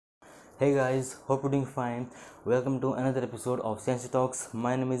Hey guys, hope you're doing fine. Welcome to another episode of Science Talks.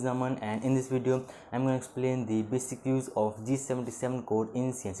 My name is Naman, and in this video I'm going to explain the basic use of G77 code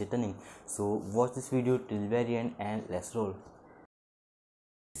in CNC turning. So watch this video till very end and let's roll.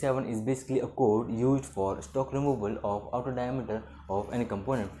 G7 is basically a code used for stock removal of outer diameter of any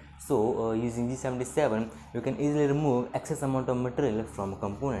component. So using G77 you can easily remove excess amount of material from a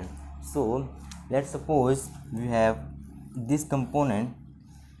component. So let's suppose we have this component.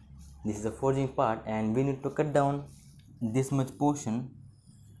 This is the forging part and we need to cut down this much portion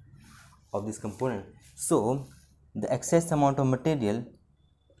of this component. So the excess amount of material,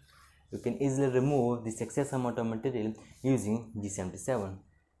 you can easily remove this excess amount of material using G77.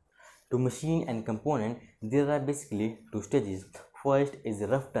 To machine and component, there are basically two stages. First is the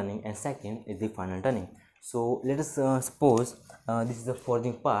rough turning and second is the final turning. So let us suppose this is the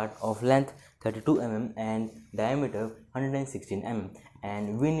forging part of length 32 mm and diameter 116 mm,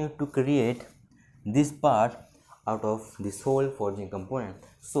 and we need to create this part out of this whole forging component.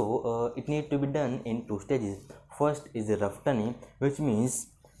 So it needs to be done in two stages. First is the rough turning, which means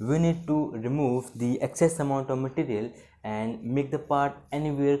we need to remove the excess amount of material and make the part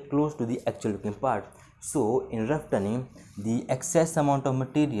anywhere close to the actual looking part. So in rough turning, the excess amount of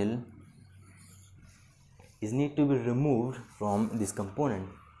material is need to be removed from this component.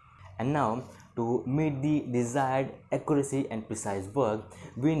 And now to meet the desired accuracy and precise work,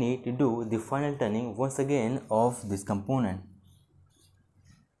 we need to do the final turning once again of this component.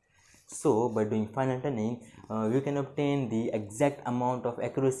 So by doing final turning, we can obtain the exact amount of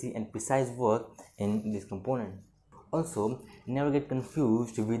accuracy and precise work in this component. Also, never get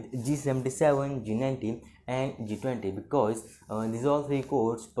confused with G77, G90 and G20 because these all three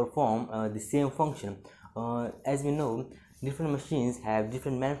codes perform the same function. As we know, different machines have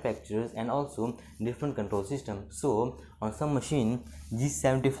different manufacturers and also different control systems. So on some machine,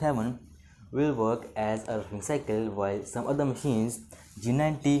 G77 will work as a roughing cycle, while some other machines,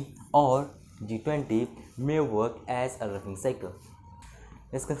 G90 or G20, may work as a roughing cycle.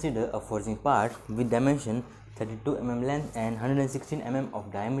 Let's consider a forging part with dimension 32 mm length and 116 mm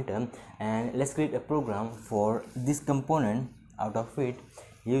of diameter, and let's create a program for this component out of it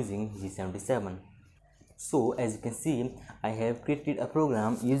using G77. So as you can see, I have created a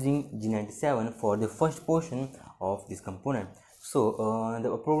program using G97 for the first portion of this component. So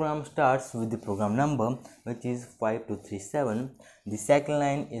the program starts with the program number, which is 5237. The second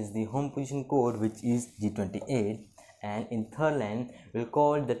line is the home position code, which is G28, and in third line we'll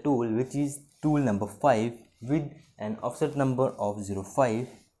call the tool, which is tool number 5 with an offset number of 05,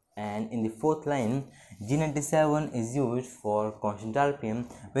 and in the fourth line G97 is used for constant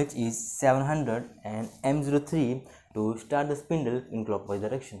RPM, which is 700, and M03 to start the spindle in clockwise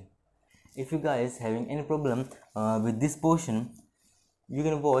direction. If you guys having any problem with this portion, you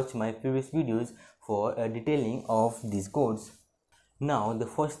can watch my previous videos for detailing of these codes. Now the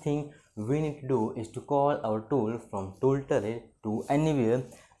first thing we need to do is to call our tool from tool turret to anywhere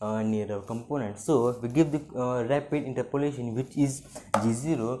near our component. So we give the rapid interpolation, which is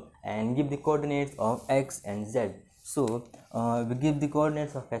G0, and give the coordinates of X and Z. So we give the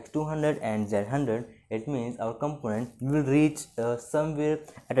coordinates of X 200 and Z 100. It means our component will reach somewhere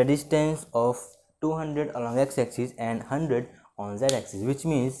at a distance of 200 along X axis and 100 on Z axis, which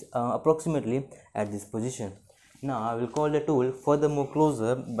means approximately at this position. Now I will call the tool furthermore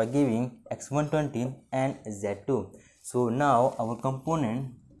closer by giving X120 and Z2. So now our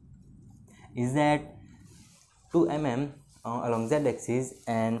component is at 2 mm along Z axis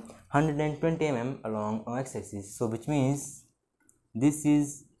and 120 mm along X axis. So which means this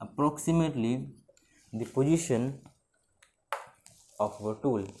is approximately the position of our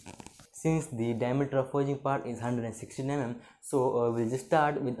tool. Since the diameter of forging part is 116 mm, so we'll just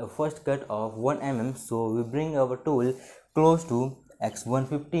start with a first cut of 1 mm. So we bring our tool close to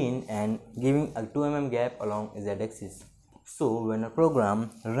X115 and giving a 2 mm gap along Z axis. So when a program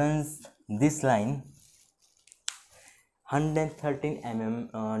runs this line, 113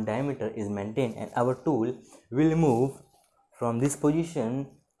 mm diameter is maintained, and our tool will move from this position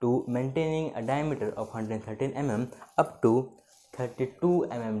to maintaining a diameter of 113 mm up to 32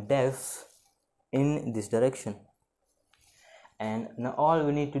 mm depth in this direction. And now all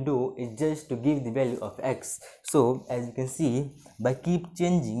we need to do is just to give the value of X. So as you can see, by keep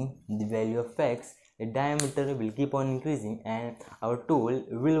changing the value of X, the diameter will keep on increasing and our tool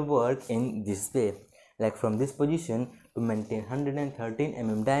will work in this way, like from this position to maintain 113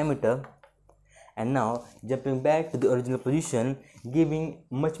 mm diameter, and now jumping back to the original position, giving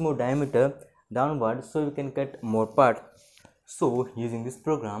much more diameter downward so we can cut more part. So using this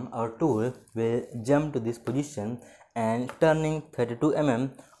program, our tool will jump to this position and turning 32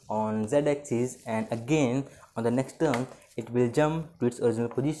 mm on Z axis, and again on the next turn it will jump to its original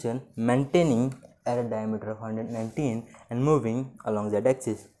position, maintaining at a diameter of 119 and moving along Z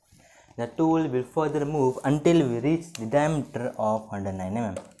axis. The tool will further move until we reach the diameter of 109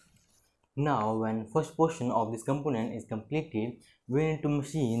 mm. Now, when first portion of this component is completed, we need to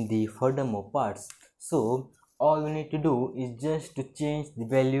machine the furthermore parts. So, all we need to do is just to change the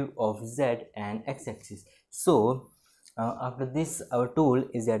value of Z and X axis. So, after this, our tool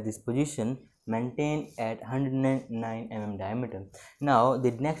is at this position, maintained at 109 mm diameter. Now,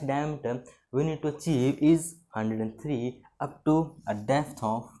 the next diameter we need to achieve is 103 up to a depth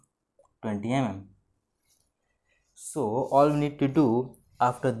of 20 mm. So, all we need to do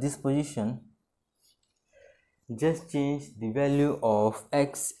after this position, just change the value of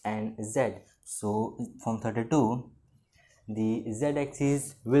X and Z. So from 32, the Z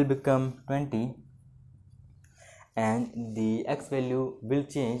axis will become 20 and the X value will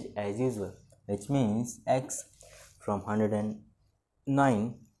change as usual, which means X from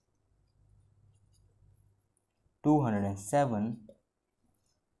 109 to 107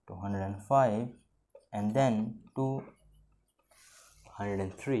 to 105 and then to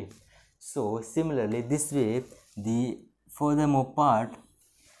 103. So similarly, this way the furthermore part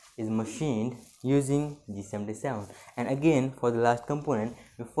is machined using G77, and again for the last component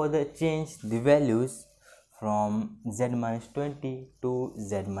we further change the values from Z-20 to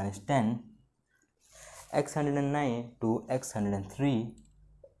Z-10, X109 to X103,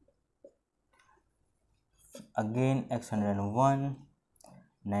 again X101,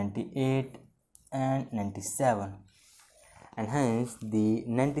 98 and 97, and hence the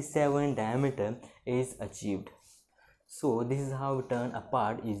 97 diameter is achieved. So this is how we turn a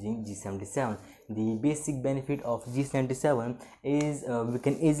part using G77. The basic benefit of G77 is we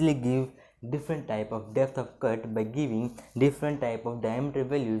can easily give different type of depth of cut by giving different type of diameter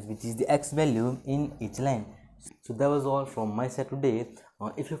values, which is the X value in each line. So that was all from my side today.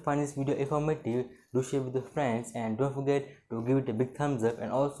 If you find this video informative, do share with your friends and don't forget to give it a big thumbs up,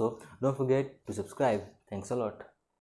 and also don't forget to subscribe. Thanks a lot.